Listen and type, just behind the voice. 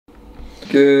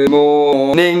Good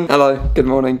morning. Hello, good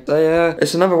morning. So yeah,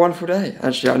 it's another wonderful day.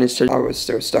 Actually, I need to. I was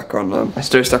still stuck on.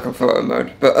 Photo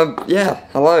mode. But yeah.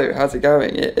 Hello. How's it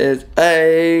going? It is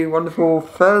a wonderful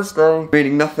Thursday.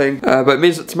 Meaning nothing. But it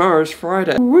means that tomorrow is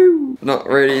Friday. Woo! Not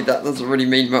really. That doesn't really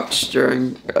mean much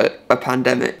during a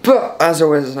pandemic. But as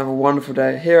always, it's another wonderful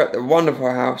day here at the wonderful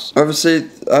house. Obviously,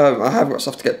 I have got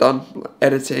stuff to get done, like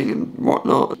editing and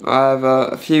whatnot. I have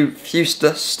a few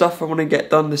stuff I want to get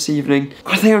done this evening.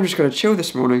 I think I'm just gonna chill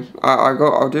this morning.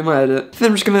 I'll do my edit. I think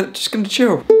I'm just gonna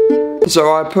chill.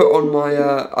 So I put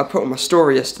on my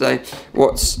story yesterday,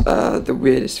 what's the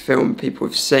weirdest film people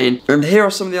have seen, and here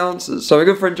are some of the answers. So my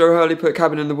good friend Joe Hurley put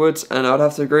Cabin in the Woods, and I'd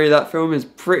have to agree that film is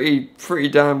pretty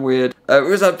damn weird. We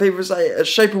also had people say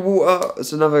Shape of Water.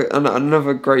 It's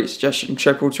another great suggestion.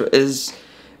 Shape of Water is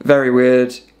very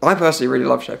weird. I personally really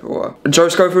love Shape of Water. And Joe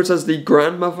Schofield says The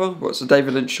Grandmother, what's a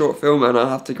David Lynch short film, and I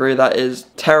have to agree that is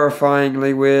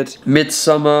terrifyingly weird.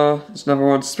 Midsummer is another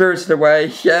one. Spirited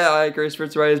Away, yeah, I agree,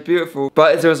 Spirited Away is beautiful,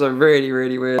 but it's also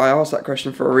really weird. I asked that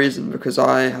question for a reason, because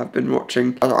I have been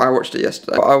watching, I watched it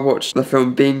yesterday, but I watched the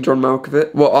film Being John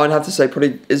Malkovich. What I'd have to say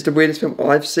probably is the weirdest film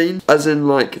I've seen, as in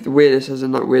like the weirdest, as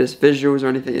in like weirdest visuals or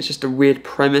anything. It's just a weird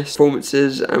premise,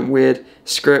 performances, and weird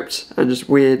script, and just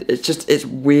weird. It's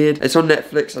weird. It's on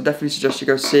Netflix. I definitely suggest you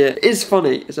go see it. It is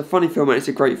funny. It's a funny film and it's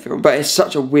a great film, but it's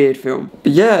such a weird film.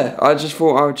 But yeah, I just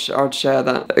thought I would share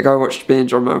that. I go watch Being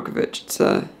John Malkovich. It's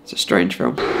a strange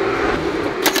film.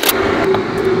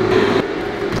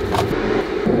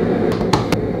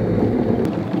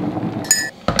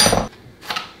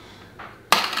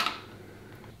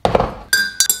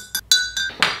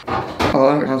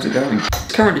 Hello, how's it going?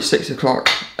 It's currently 6 o'clock.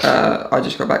 I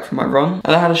just got back from my run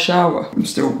and I had a shower. I'm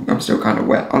still kind of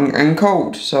wet and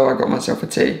cold, so I got myself a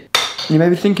tea. You may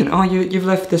be thinking, oh, you've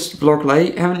left this vlog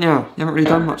late, haven't you? You haven't really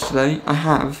done much today. I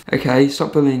have. Okay,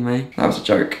 stop bullying me. That was a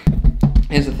joke.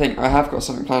 Here's the thing, I have got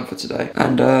something planned for today,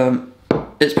 and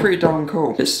it's pretty darn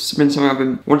cool. It's been something I've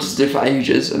been wanting to do for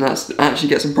ages, and that's actually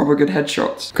get some proper good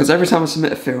headshots. Because every time I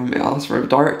submit a film, it asks for a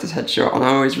director's headshot, and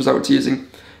I always resort to using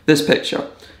this picture.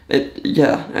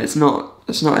 It's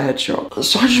not a headshot.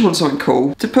 So I just want something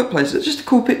cool to put places, just a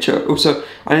cool picture. Also,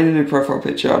 I need a new profile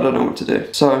picture, I don't know what to do.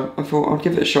 So I thought I'd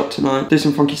give it a shot tonight, do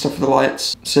some funky stuff with the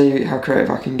lights, see how creative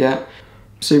I can get,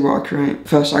 see what I create.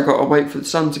 First I gotta wait for the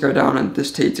sun to go down and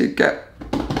this tea to get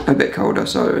a bit colder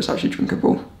so it's actually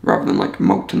drinkable, rather than like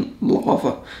molten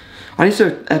lava. I need to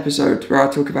do an episode where I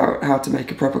talk about how to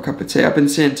make a proper cup of tea. I've been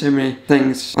seeing too many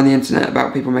things on the internet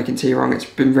about people making tea wrong. It's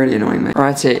been really annoying me.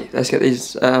 Alrighty, let's get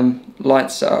these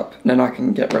lights set up, and then I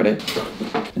can get ready.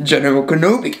 General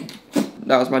Kenobi.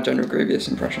 That was my General Grievous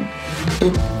impression.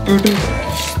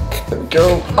 There we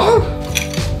go. Oh!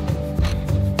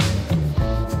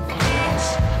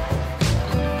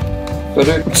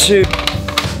 Two.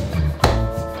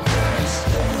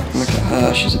 Look at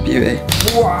her, she's a beauty.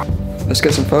 Wow. Let's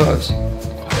get some photos.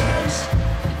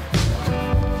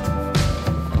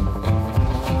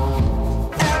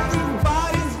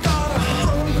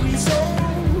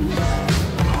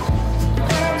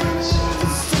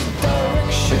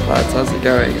 Lads, how's it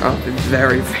going? I've been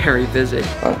very busy.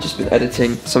 I've just been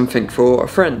editing something for a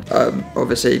friend.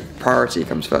 Obviously, priority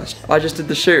comes first. I just did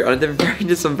the shoot and I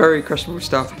did some very questionable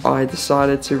stuff. I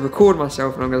decided to record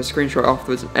myself and I'm going to screenshot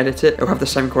afterwards and edit it. It'll have the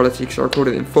same quality because I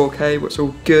recorded it in 4K, what's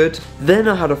all good. Then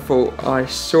I had a thought. I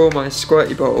saw my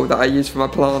squirty bottle that I use for my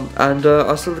plant, and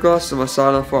I saw the glass on my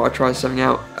side and I thought I'd try something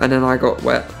out, and then I got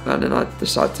wet and then I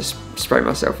decided to spray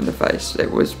myself in the face. It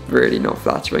was really not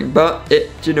flattering, but do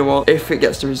you know what? If it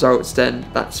gets the results, then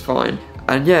that's fine.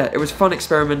 And yeah, it was fun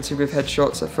experimenting with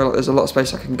headshots. I feel like there's a lot of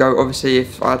space I can go. Obviously,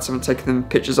 if I had someone taking them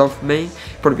pictures of me,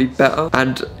 it'd probably be better.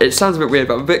 And it sounds a bit weird,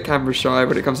 but I'm a bit camera shy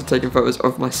when it comes to taking photos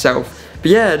of myself.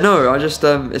 But yeah, no, I just,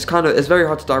 it's very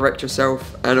hard to direct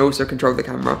yourself and also control the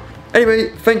camera. Anyway,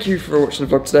 thank you for watching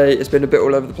the vlog today. It's been a bit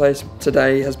all over the place.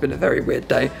 Today has been a very weird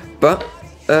day, but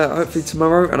hopefully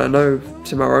tomorrow, and I know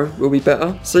tomorrow will be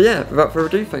better. So yeah, without further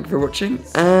ado, thank you for watching,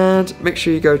 and make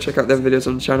sure you go check out the other videos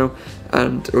on the channel,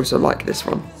 and also like this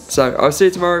one. So I'll see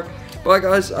you tomorrow. Bye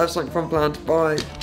guys, I have something fun planned. Bye.